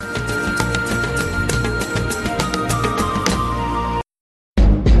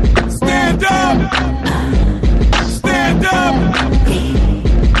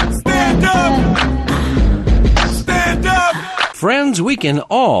means we can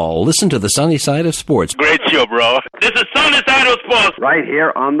all listen to the sunny side of sports. Great show, bro. This is Sunny Side of Sports. Right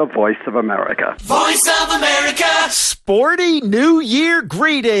here on the Voice of America. Voice of America. Sporty New Year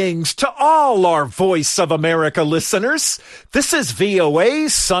greetings to all our Voice of America listeners. This is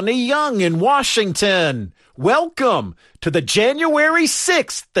VOA's Sonny Young in Washington. Welcome to the January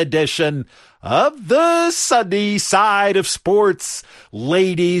 6th edition of the Sunny Side of Sports.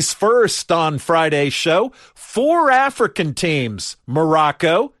 Ladies first on Friday's show. 4 African teams,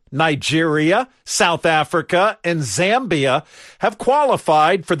 Morocco, Nigeria, South Africa, and Zambia, have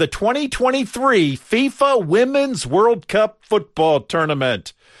qualified for the 2023 FIFA Women's World Cup football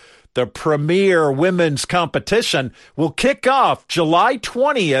tournament. The premier women's competition will kick off July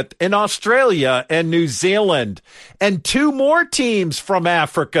 20th in Australia and New Zealand. And 2 more teams from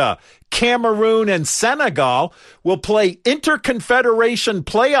Africa, Cameroon and Senegal, will play interconfederation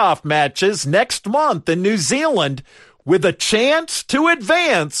playoff matches next month in New Zealand with a chance to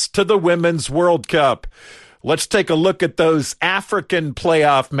advance to the Women's World Cup. Let's take a look at those African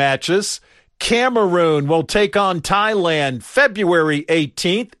playoff matches. Cameroon will take on Thailand February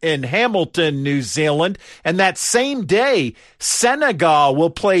 18th in Hamilton, New Zealand. And that same day, Senegal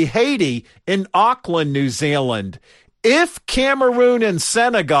will play Haiti in Auckland, New Zealand. If Cameroon and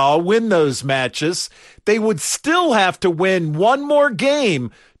Senegal win those matches, they would still have to win one more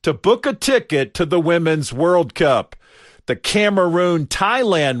game to book a ticket to the Women's World Cup. The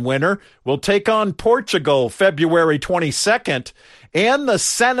Cameroon-Thailand winner will take on Portugal February 22nd, and the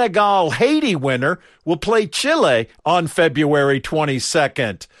Senegal-Haiti winner will play Chile on February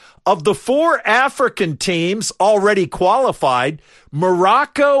 22nd. Of the 4 African teams already qualified,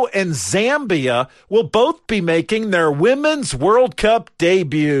 Morocco and Zambia will both be making their Women's World Cup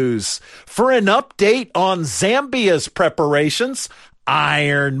debuts. For an update on Zambia's preparations,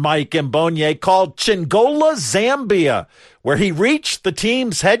 Iron Mike Mbonye called Chingola, Zambia, where he reached the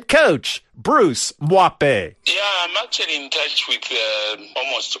team's head coach, Bruce Mwape. Yeah, I'm actually in touch with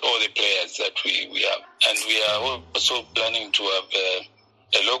almost all the players that we have. And we are also planning to have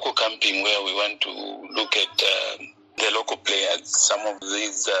a local camping where we want to look at the local players, some of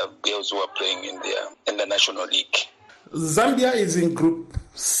these girls who are playing in the National League. Zambia is in Group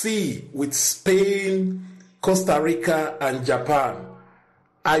C with Spain, Costa Rica, and Japan.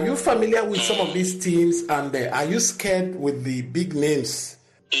 Are you familiar with some of these teams, and are you scared with the big names?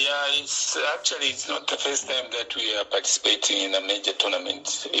 Yeah, it's not the first time that we are participating in a major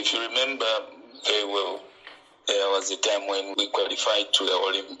tournament. If you remember very well, there was a time when we qualified to the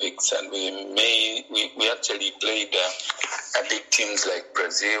Olympics, and we actually played big teams like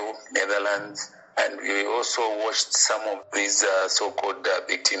Brazil, Netherlands, and we also watched some of these so-called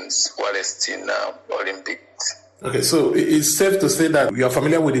big teams whilst in Olympics. Okay, so it's safe to say that you are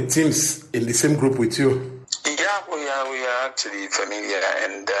familiar with the teams in the same group with you? Yeah, we are actually familiar,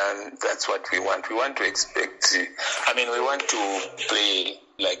 and that's what we want. We want to expect, we want to play,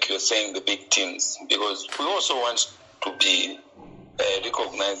 like you're saying, the big teams, because we also want to be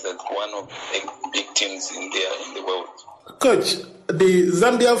recognized as one of the big teams in the world. Coach, the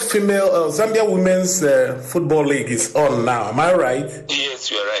Zambia Women's Football League is on now, am I right?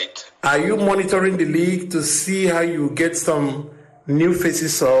 Yes, you're right. Are you monitoring the league to see how you get some new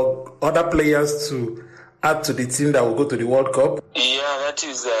faces or other players to add to the team that will go to the World Cup? Yeah, that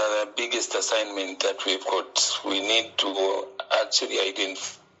is the biggest assignment that we've got. We need to actually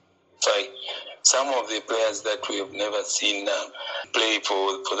identify some of the players that we have never seen play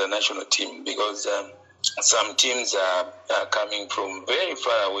for the national team, because some teams are coming from very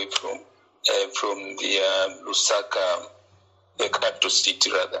far away from the Lusaka, the capital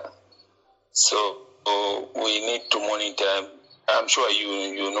city rather. So we need to monitor. I'm sure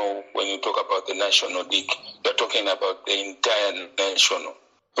you know when you talk about the National League, you're talking about the entire national,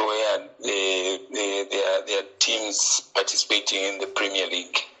 where there are teams participating in the Premier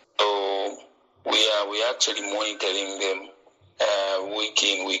League. So we are actually monitoring them week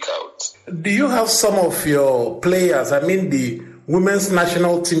in, week out. Do you have some of your players, the women's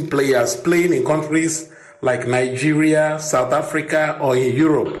national team players, playing in countries like Nigeria, South Africa, or in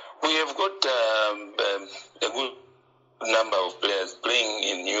Europe? We have got a good number of players playing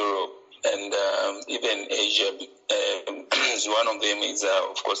in Europe and even Asia. One of them is,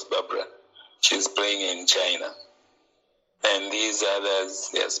 of course, Barbara. She's playing in China. And these others,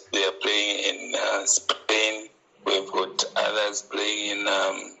 they are playing in Spain. We've got others playing in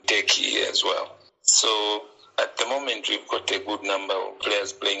Turkey as well. So at the moment, we've got a good number of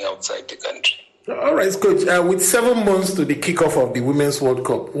players playing outside the country. All right, Coach. With 7 months to the kickoff of the Women's World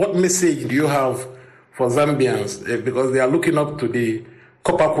Cup, what message do you have for Zambians? Because they are looking up to the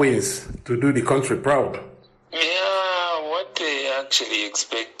Copper Queens to do the country proud. Yeah, what they actually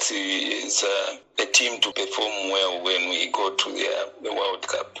expect is the team to perform well when we go to the World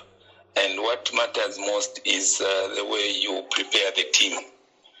Cup. And what matters most is the way you prepare the team.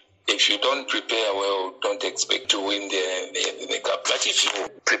 If you don't prepare well, don't expect to win the cup. But if you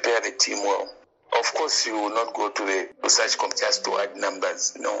prepare the team well, of course you will not go to such comp just to add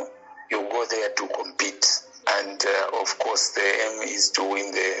numbers. No, you go there to compete. And, of course, the aim is to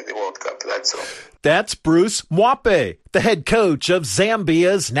win the World Cup. That's all. That's Bruce Mwape, the head coach of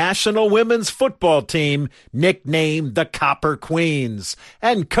Zambia's national women's football team, nicknamed the Copper Queens.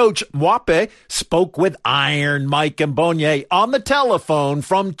 And Coach Mwape spoke with Iron Mike Mbonye on the telephone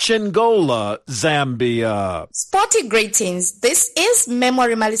from Chingola, Zambia. Sporty greetings. This is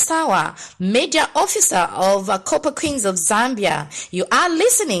Memory Malisawa, Media Officer of Copper Queens of Zambia. You are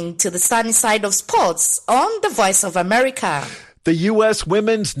listening to the Sunny Side of Sports on the Voice of America. The U.S.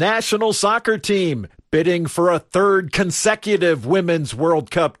 women's national soccer team, bidding for a third consecutive Women's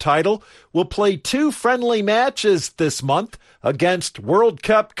World Cup title, will play 2 friendly matches this month against World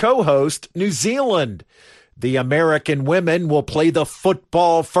Cup co-host New Zealand. The American women will play the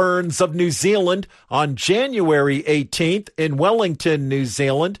Football Ferns of New Zealand on January 18th in Wellington, New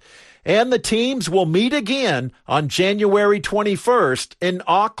Zealand, and the teams will meet again on January 21st in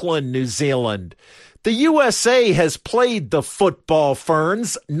Auckland, New Zealand. The USA has played the Football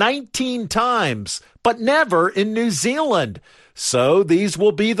Ferns 19 times, but never in New Zealand. So these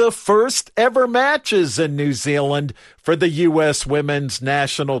will be the first ever matches in New Zealand for the U.S. women's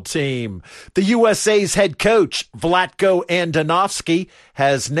national team. The USA's head coach, Vlatko Andonovski,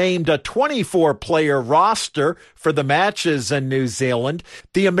 has named a 24-player roster for the matches in New Zealand.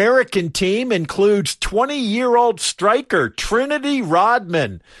 The American team includes 20-year-old striker Trinity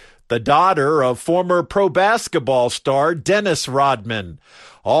Rodman, the daughter of former pro basketball star Dennis Rodman.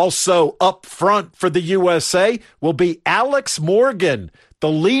 Also up front for the USA will be Alex Morgan, the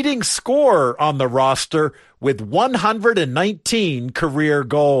leading scorer on the roster with 119 career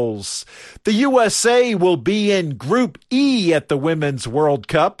goals. The USA will be in Group E at the Women's World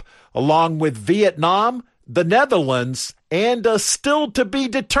Cup, along with Vietnam, the Netherlands, and a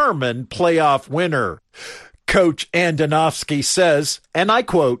still-to-be-determined playoff winner. Coach Andonovski says, and I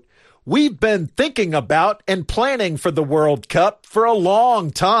quote, "We've been thinking about and planning for the World Cup for a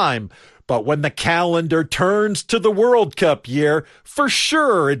long time, but when the calendar turns to the World Cup year, for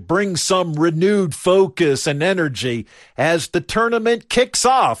sure it brings some renewed focus and energy as the tournament kicks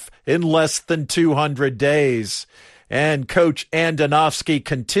off in less than 200 days. And Coach Andonovski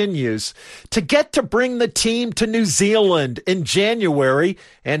continues, to get to bring the team to New Zealand in January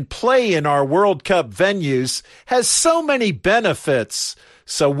and play in our World Cup venues has so many benefits.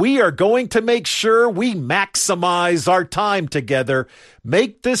 So we are going to make sure we maximize our time together,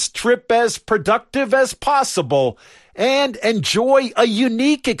 make this trip as productive as possible, and enjoy a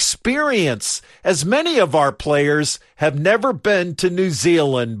unique experience, as many of our players have never been to New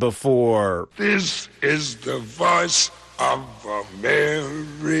Zealand before." This is the voice of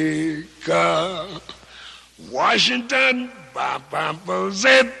America. Washington,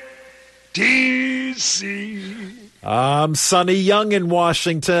 D.C. I'm Sonny Young in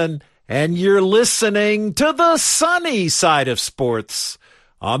Washington, and you're listening to the sunny side of sports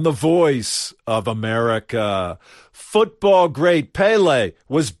on the Voice of America. Football great Pelé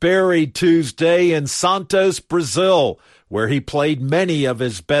was buried Tuesday in Santos, Brazil, where he played many of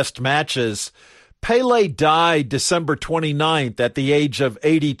his best matches. Pelé died December 29th at the age of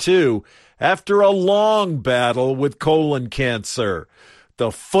 82 after a long battle with colon cancer.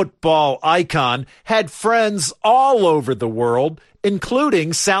 The football icon had friends all over the world,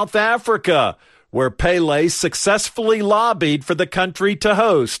 including South Africa, where Pelé successfully lobbied for the country to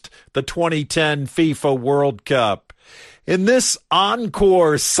host the 2010 FIFA World Cup. In this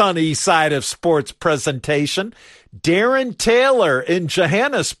encore Sunny Side of Sports presentation, Darren Taylor in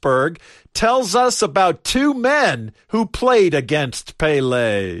Johannesburg tells us about 2 men who played against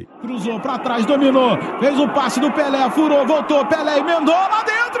Pelé. Cruzou para trás, dominou, fez o passe do Pelé, furou, voltou, Pelé emendou lá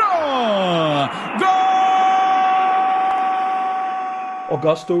dentro! Gol!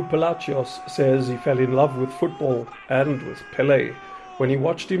 Augusto Palacios says he fell in love with football and with Pelé when he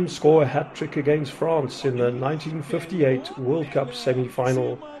watched him score a hat-trick against France in the 1958 World Cup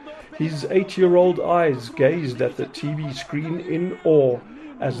semi-final. His 8-year-old eyes gazed at the TV screen in awe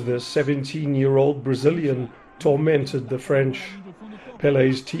as the 17-year-old Brazilian tormented the French.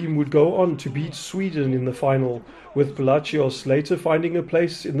 Pelé's team would go on to beat Sweden in the final, with Palacios later finding a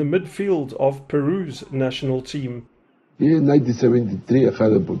place in the midfield of Peru's national team. In 1973, I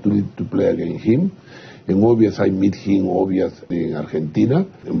had the opportunity to play against him. And I met him in Argentina.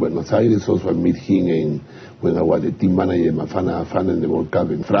 In Buenos Aires also I met him when I was the team manager Mafana in the World Cup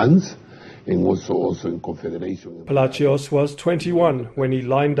in France, and also in Confederation. Palacios was 21 when he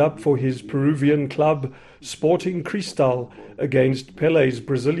lined up for his Peruvian club Sporting Cristal against Pele's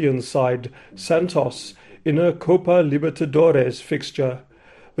Brazilian side Santos in a Copa Libertadores fixture.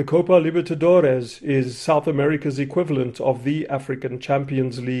 The Copa Libertadores is South America's equivalent of the African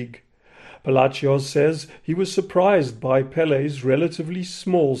Champions League. Palacios says he was surprised by Pele's relatively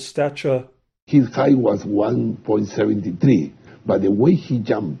small stature. His height was 1.73, but the way he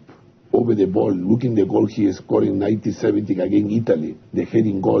jumped over the ball, looking the goal he scored in 1970 against Italy, the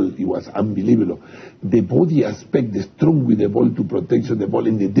heading goal, it was unbelievable. The body aspect, the strong with the ball to protection the ball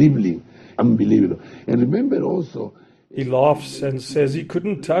in the dribbling, unbelievable. And remember also, he laughs and says he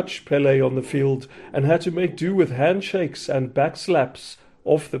couldn't touch Pele on the field and had to make do with handshakes and backslaps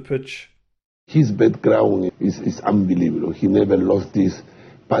off the pitch. His background is unbelievable. He never lost this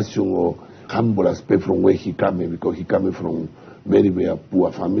passion or humble aspect from where he came, because he came from very, very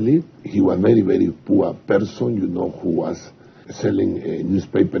poor family. He was very, very poor person, who was selling a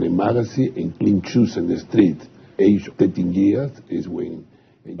newspaper and magazine and clean shoes in the street. Age 13 years is when...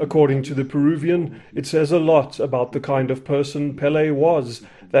 According to the Peruvian, it says a lot about the kind of person Pele was,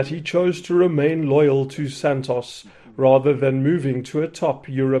 that he chose to remain loyal to Santos rather than moving to a top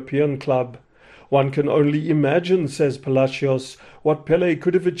European club. One can only imagine, says Palacios, what Pele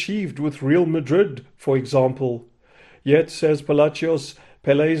could have achieved with Real Madrid, for example. Yet, says Palacios,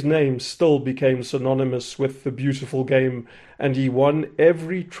 Pele's name still became synonymous with the beautiful game, and he won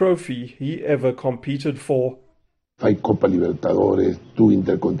every trophy he ever competed for. 5 Copa Libertadores, 2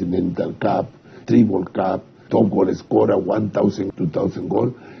 Intercontinental Cup, 3 World Cup, top goal scorer, 1,000, 2,000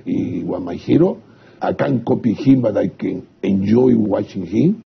 goals. He was my hero. I can't copy him, but I can enjoy watching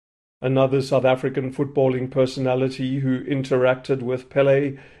him. Another South African footballing personality who interacted with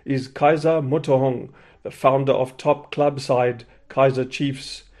Pele is Kaizer Motaung, the founder of top club side Kaizer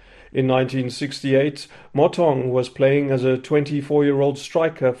Chiefs. In 1968, Motaung was playing as a 24-year-old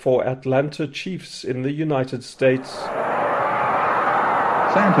striker for Atlanta Chiefs in the United States.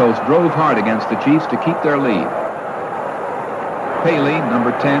 Santos drove hard against the Chiefs to keep their lead. Pele,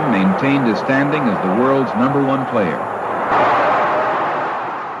 number 10, maintained his standing as the world's #1 player.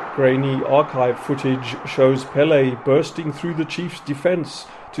 Grainy archive footage shows Pele bursting through the Chiefs' defense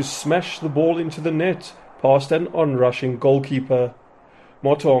to smash the ball into the net past an onrushing goalkeeper.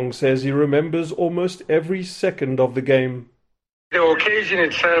 Motaung says he remembers almost every second of the game. The occasion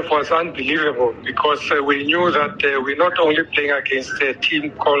itself was unbelievable because we knew that we're not only playing against a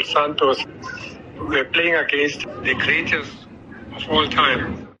team called Santos, we're playing against the greatest of all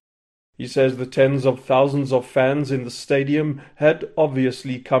time. He says the tens of thousands of fans in the stadium had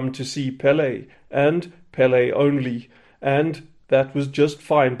obviously come to see Pele, and Pele only, and that was just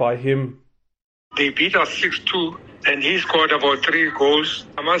fine by him. They beat us 6-2, and he scored about 3 goals.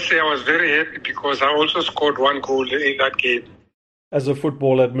 I must say I was very happy because I also scored 1 goal in that game. As a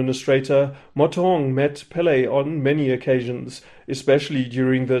football administrator, Motaung met Pele on many occasions, especially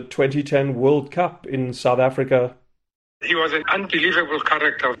during the 2010 World Cup in South Africa. He was an unbelievable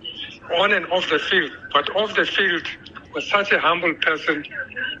character, on and off the field. But off the field, was such a humble person,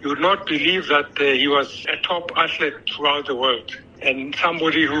 you would not believe that he was a top athlete throughout the world, and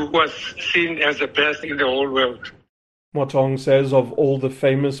somebody who was seen as the best in the whole world. Motaung says of all the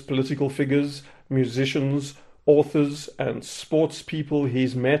famous political figures, musicians, authors and sports people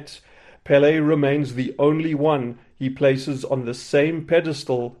he's met, Pele remains the only one he places on the same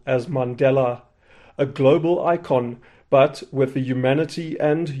pedestal as Mandela, a global icon, but with the humanity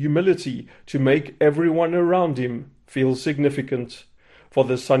and humility to make everyone around him feel significant. For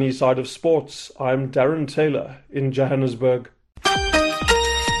the Sunny Side of Sports, I'm Darren Taylor in Johannesburg.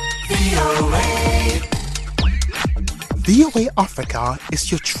 VOA Africa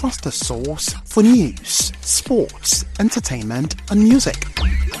is your trusted source for news, sports, entertainment, and music.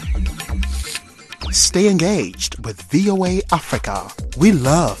 Stay engaged with VOA Africa. We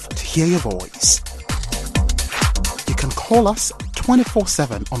love to hear your voice. You can call us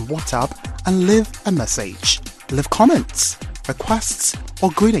 24/7 on WhatsApp and leave a message. Leave comments, requests,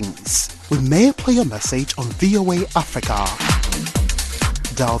 or greetings. We may play your message on VOA Africa.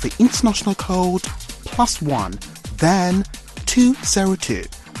 Dial the international code +1, then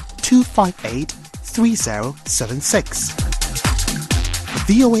 202-258-3076.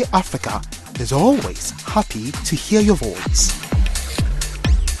 VOA Africa is always happy to hear your voice.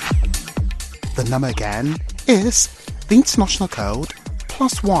 The number again is the international code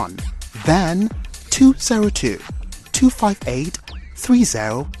 +1, then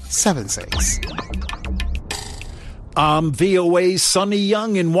 202-258-3076. I'm VOA's Sonny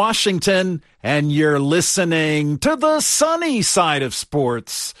Young in Washington, and you're listening to the sunny side of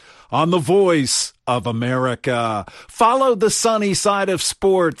sports on the Voice of America. Follow the sunny side of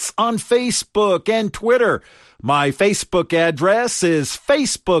sports on Facebook and Twitter. My Facebook address is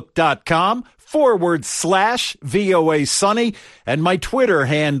facebook.com/VOA Sunny, and my Twitter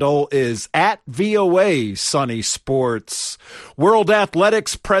handle is @VOA Sunny Sports. World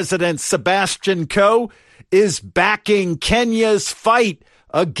Athletics President Sebastian Coe is backing Kenya's fight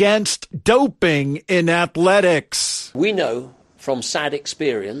against doping in athletics. We know from sad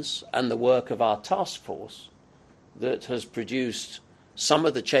experience and the work of our task force that has produced some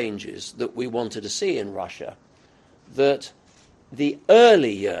of the changes that we wanted to see in Russia, that the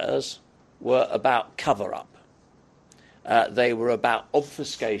early years were about cover-up. They were about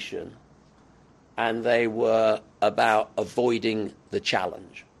obfuscation, and they were about avoiding the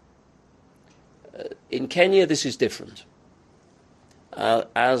challenge. In Kenya, this is different.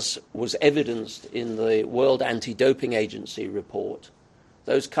 As was evidenced in the World Anti-Doping Agency report,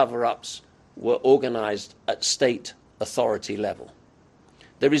 those cover-ups were organized at state authority level.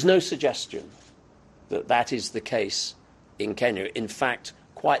 There is no suggestion that that is the case in Kenya. In fact,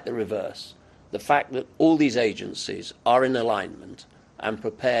 quite the reverse. The fact that all these agencies are in alignment and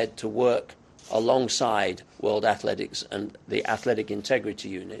prepared to work alongside World Athletics and the Athletic Integrity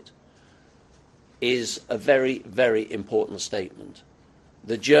Unit is a very, very important statement.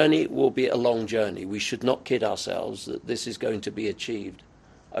 The journey will be a long journey. We should not kid ourselves that this is going to be achieved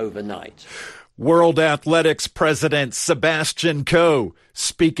overnight. World Athletics President Sebastian Coe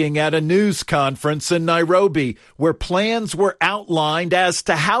speaking at a news conference in Nairobi, where plans were outlined as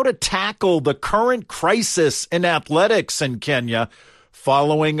to how to tackle the current crisis in athletics in Kenya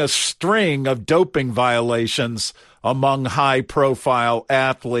following a string of doping violations among high-profile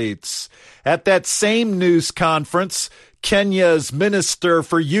athletes. At that same news conference, Kenya's Minister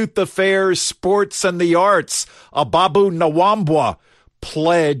for Youth Affairs, Sports and the Arts, Ababu Nawambwa,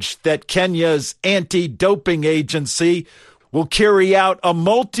 pledged that Kenya's anti-doping agency will carry out a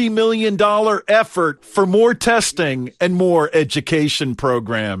multi-million-dollar effort for more testing and more education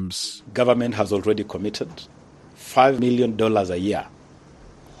programs. Government has already committed $5 million a year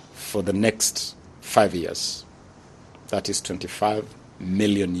for the next 5 years. That is $25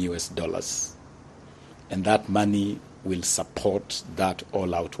 million. And that money will support that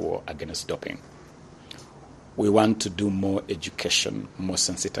all-out war against doping. We want to do more education, more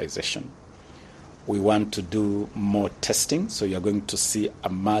sensitization. We want to do more testing, so you're going to see a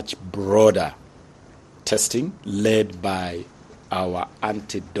much broader testing led by our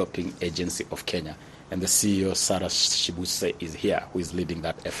anti-doping agency of Kenya. And the CEO, Sarah Shibuse, is here, who is leading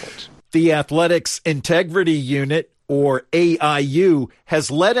that effort. The Athletics Integrity Unit, or AIU,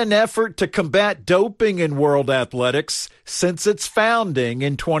 has led an effort to combat doping in world athletics since its founding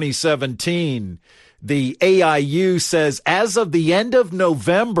in 2017. The AIU says as of the end of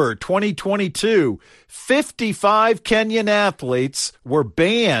November 2022, 55 Kenyan athletes were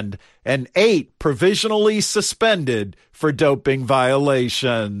banned and 8 provisionally suspended for doping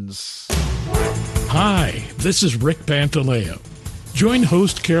violations. Hi, this is Rick Pantaleo. Join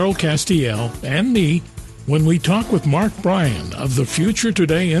host Carol Castiel and me when we talk with Mark Bryan of the Future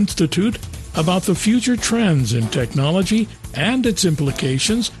Today Institute about the future trends in technology and its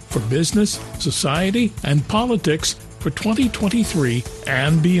implications for business, society, and politics for 2023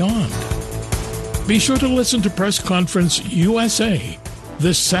 and beyond. Be sure to listen to Press Conference USA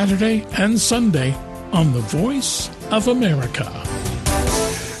this Saturday and Sunday on the Voice of America.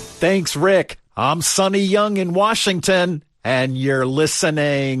 Thanks, Rick. I'm Sonny Young in Washington, and you're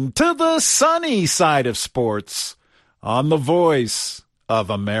listening to the sunny side of sports on the Voice of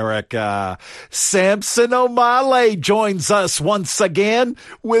America. Samson Omale joins us once again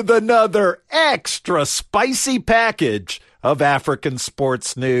with another extra spicy package of African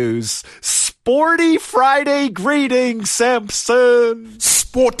sports news. Sporty Friday greetings, Samson.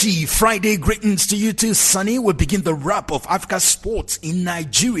 Sporty Friday greetings to you too, Sonny. We begin the wrap of Africa sports in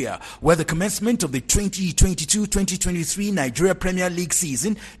Nigeria, where the commencement of the 2022-2023 Nigeria Premier League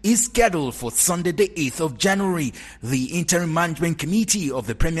season is scheduled for Sunday, the 8th of January. The Interim Management Committee of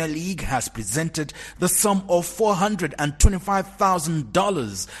the Premier League has presented the sum of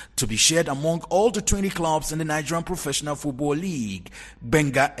 $425,000 to be shared among all the 20 clubs in the Nigerian Professional Football League.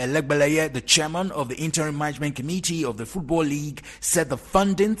 Benga Elegbeleye, the chairman of the Interim Management Committee of the Football League, said the funding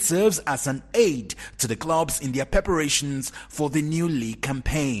serves as an aid to the clubs in their preparations for the new league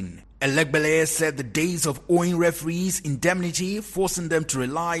campaign. Elegbeleye said the days of owing referees indemnity, forcing them to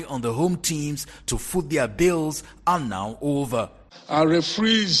rely on the home teams to foot their bills, are now over. Our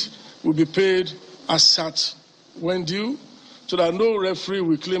referees will be paid as such when due, so that no referee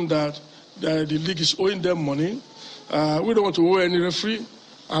will claim that the league is owing them money. We don't want to owe any referee,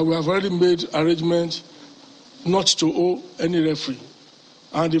 and we have already made arrangements not to owe any referee.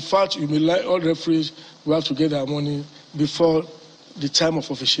 And in fact, you may like all referees will have to get their money before the time of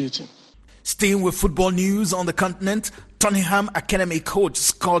officiating. Staying with football news on the continent, Tottenham Academy coach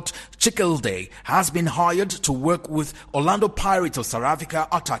Scott Chickledy has been hired to work with Orlando Pirates of South Africa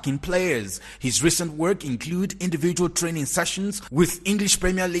attacking players. His recent work include individual training sessions with English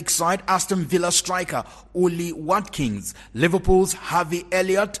Premier League side Aston Villa striker Oli Watkins, Liverpool's Harvey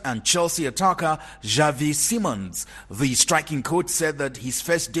Elliott and Chelsea attacker Xavi Simons. The striking coach said that his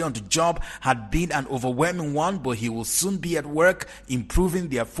first day on the job had been an overwhelming one, but he will soon be at work improving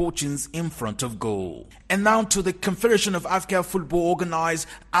their fortunes in front of goal. And now to the Confederation of Africa Football organized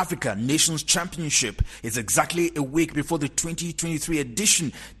Africa Nations Championship. It's exactly a week before the 2023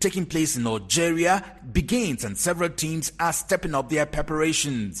 edition taking place in Algeria begins, and several teams are stepping up their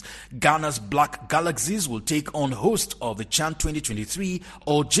preparations. Ghana's Black Galaxies will take on host of the CHAN 2023,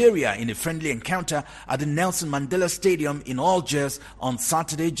 Algeria, in a friendly encounter at the Nelson Mandela Stadium in Algiers on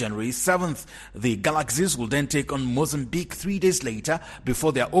Saturday, January 7th. The Galaxies will then take on Mozambique 3 days later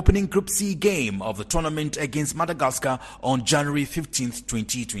before their opening Group C game of the tournament against Madagascar on January 15th,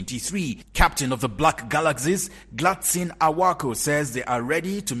 2023. Captain of the Black Galaxies, Gladson Awako, says they are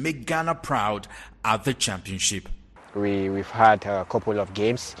ready to make Ghana proud at the championship. We've had a couple of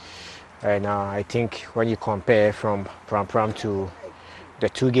games, and I think when you compare from to the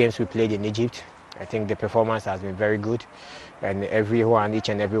 2 games we played in Egypt, I think the performance has been very good, and each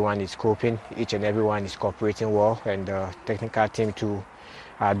and everyone is coping, each and everyone is cooperating well, and the technical team too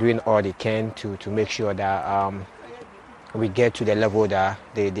are doing all they can to make sure that we get to the level that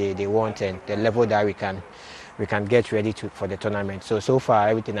they want, and the level that we can get ready for the tournament. So far,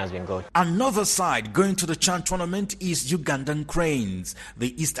 everything has been good. Another side going to the CHAN tournament is Ugandan Cranes.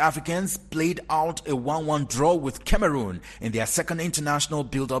 The East Africans played out a 1-1 draw with Cameroon in their second international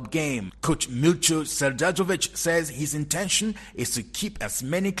build-up game. Coach Milcho Serdajovic says his intention is to keep as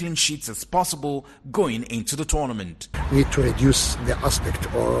many clean sheets as possible going into the tournament. We need to reduce the aspect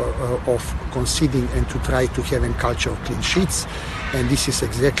of conceding and to try to have a culture of clean sheets. And this is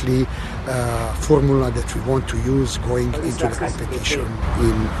exactly a formula that we want to use going into the competition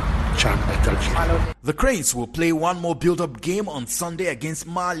in CHAN at Algeria. The Cranes will play one more build-up game on Sunday against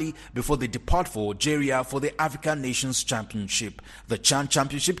Mali before they depart for Algeria for the Africa Nations Championship. The CHAN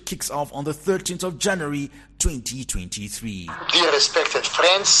Championship kicks off on the 13th of January 2023. Dear respected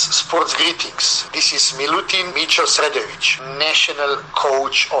friends, sports greetings. This is Milutin Micho Sredovic, national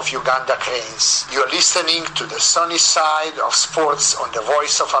coach of Uganda Cranes. You're listening to the sunny side of sports on the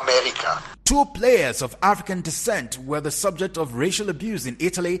Voice of America. 2 players of African descent were the subject of racial abuse in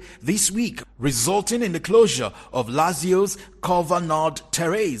Italy this week, resulting in the closure of Lazio's Curva Nord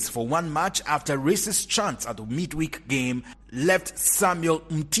Terrace for 1 match after racist chants at the midweek game left Samuel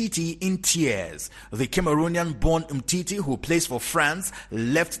Umtiti in tears. The Cameroonian-born Umtiti, who plays for France,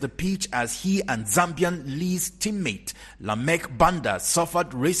 left the pitch as he and Zambian Lee's teammate Lamek Banda suffered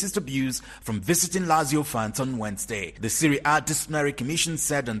racist abuse from visiting Lazio fans on Wednesday. The Serie A Disciplinary Commission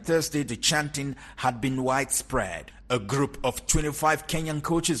said on Thursday the chanting had been widespread. A group of 25 Kenyan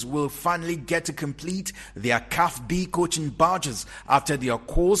coaches will finally get to complete their CAF B coaching badges after their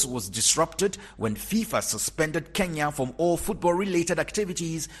course was disrupted when FIFA suspended Kenya from all football-related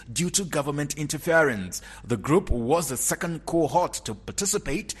activities due to government interference. The group was the second cohort to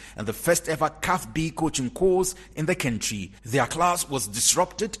participate in the first ever CAF B coaching course in the country. Their class was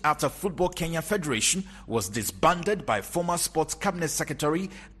disrupted after Football Kenya Federation was disbanded by former Sports Cabinet Secretary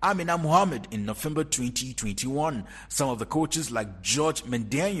Amina Mohammed in November 2021. Some of the coaches like George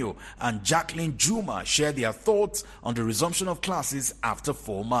Mendenyo and Jacqueline Juma share their thoughts on the resumption of classes after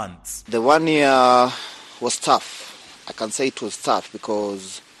 4 months. The 1 year was tough. I can say it was tough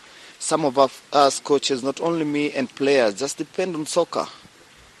because some of us coaches, not only me and players, just depend on soccer.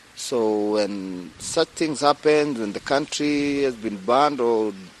 So when such things happen, when the country has been banned,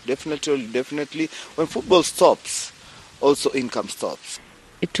 or definitely when football stops, also income stops.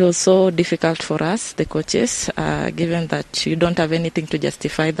 It was so difficult for us, the coaches, given that you don't have anything to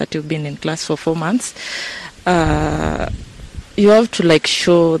justify that you've been in class for 4 months. You have to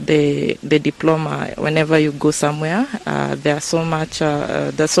show the diploma whenever you go somewhere. There's so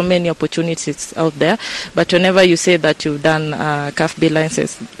many opportunities out there, but whenever you say that you've done CAF B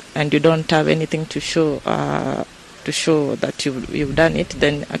license and you don't have anything to show, to show that you've done it,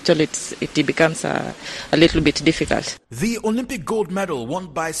 then actually it becomes a little bit difficult. The Olympic gold medal won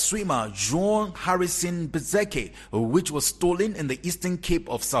by swimmer Joan Harrison Bezeke, which was stolen in the Eastern Cape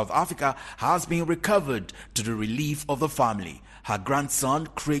of South Africa, has been recovered to the relief of the family. Her grandson,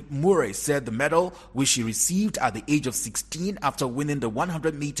 Craig Murray, said the medal, which she received at the age of 16 after winning the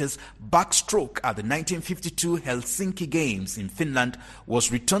 100 meters backstroke at the 1952 Helsinki Games in Finland,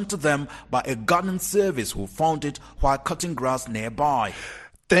 was returned to them by a garden service who found it while cutting grass nearby.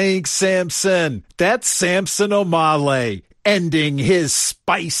 Thanks, Samson. That's Samson O'Malley, ending his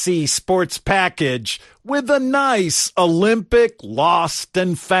spicy sports package with a nice Olympic lost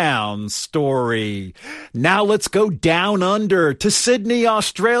and found story. Now let's go down under to Sydney,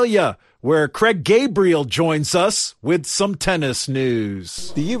 Australia, where Craig Gabriel joins us with some tennis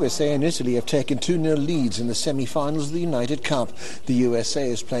news. The USA and Italy have taken 2-0 leads in the semi-finals of the United Cup. The USA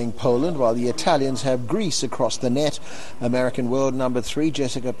is playing Poland, while the Italians have Greece across the net. American world number 3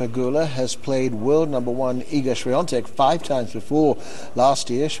 Jessica Pegula has played world number 1 Iga Swiatek 5 times before.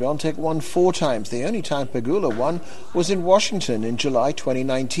 Last year, Swiatek won 4 times. The only time Pegula won was in Washington in July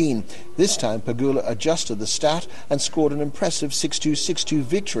 2019. This time, Pegula adjusted the stat and scored an impressive 6-2, 6-2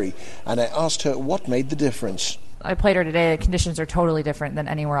 victory. And I asked her what made the difference. I played her today. The conditions are totally different than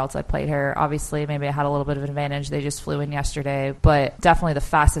anywhere else I played her. Obviously, maybe I had a little bit of an advantage. They just flew in yesterday. But definitely the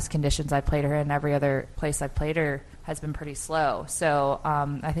fastest conditions I played her in. Every other place I played her has been pretty slow. So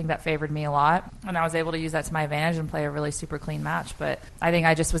I think that favored me a lot. And I was able to use that to my advantage and play a really super clean match. But I think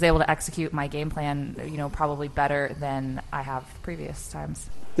I just was able to execute my game plan, probably better than I have previous times.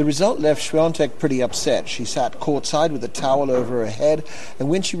 The result left Swiatek pretty upset. She sat courtside with a towel over her head, and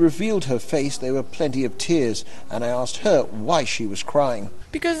when she revealed her face, there were plenty of tears, and I asked her why she was crying.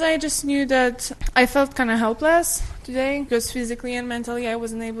 Because I just knew that I felt kind of helpless today, because physically and mentally I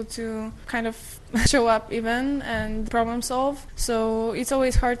wasn't able to kind of show up even and problem solve. So it's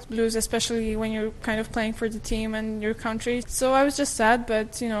always hard to lose, especially when you're kind of playing for the team and your country. So I was just sad,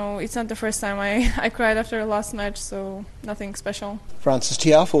 but it's not the first time I cried after a lost match, so nothing special. Frances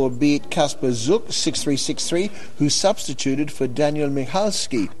Tiafoe beat Kasper Zuk 6-3, 6-3, who substituted for Daniel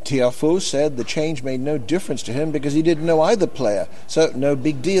Michalski. Tiafoe said the change made no difference to him because he didn't know either player, so no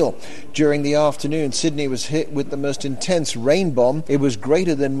big deal. During the afternoon, Sydney was hit with the most intense rain bomb. It was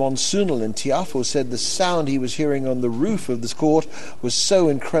greater than monsoonal, and Tiafoe said the sound he was hearing on the roof of the court was so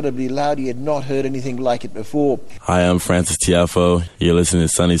incredibly loud he had not heard anything like it before. Hi, I'm Frances Tiafoe. You're listening to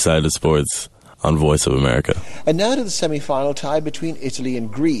Sunny Side of Sports on Voice of America. And now to the semi-final tie between Italy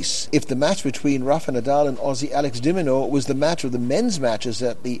and Greece. If the match between Rafa Nadal and Aussie Alex de Minaur was the match of the men's matches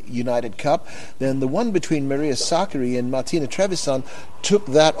at the United Cup, then the one between Maria Sakkari and Martina Trevisan took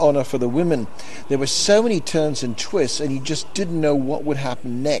that honour for the women. There were so many turns and twists, and you just didn't know what would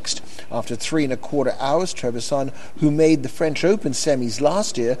happen next. After 3.25 hours, Trevisan, who made the French Open semis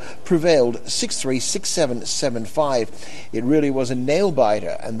last year, prevailed 6-3, 6-7, 7-5. It really was a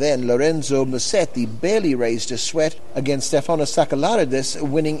nail-biter, and then Lorenzo Musetti barely raised a sweat against Stefanos Sakellaridis,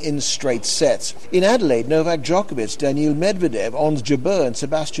 winning in straight sets. In Adelaide, Novak Djokovic, Daniil Medvedev, Ons Jabeur and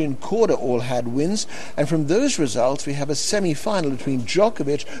Sebastian Korda all had wins, and from those results we have a semi-final between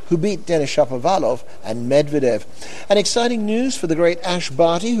Djokovic, who beat Denis Shapovalov, and Medvedev. And exciting news for the great Ash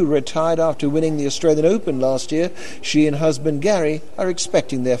Barty, who retired after winning the Australian Open last year. She and husband Gary are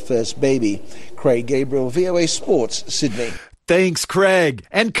expecting their first baby. Craig Gabriel, VOA Sports, Sydney. Thanks, Craig.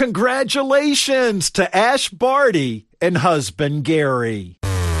 And congratulations to Ash Barty and husband Gary.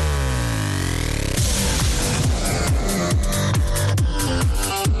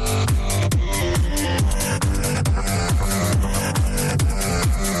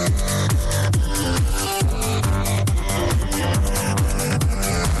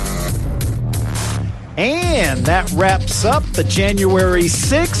 And that wraps up the January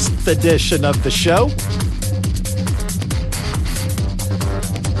 6th edition of the show.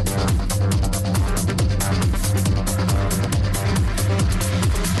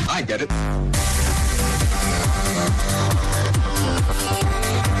 I get it.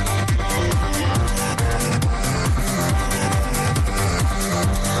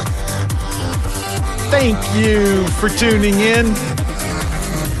 Thank you for tuning in.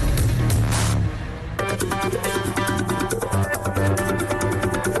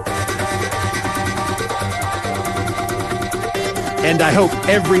 And I hope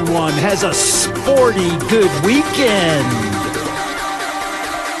everyone has a sporty good weekend.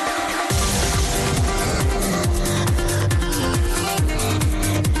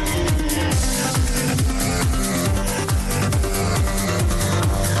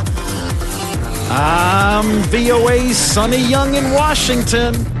 I'm VOA's Sonny Young in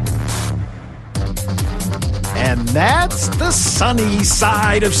Washington. And that's the sunny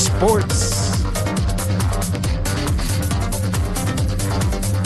side of sports.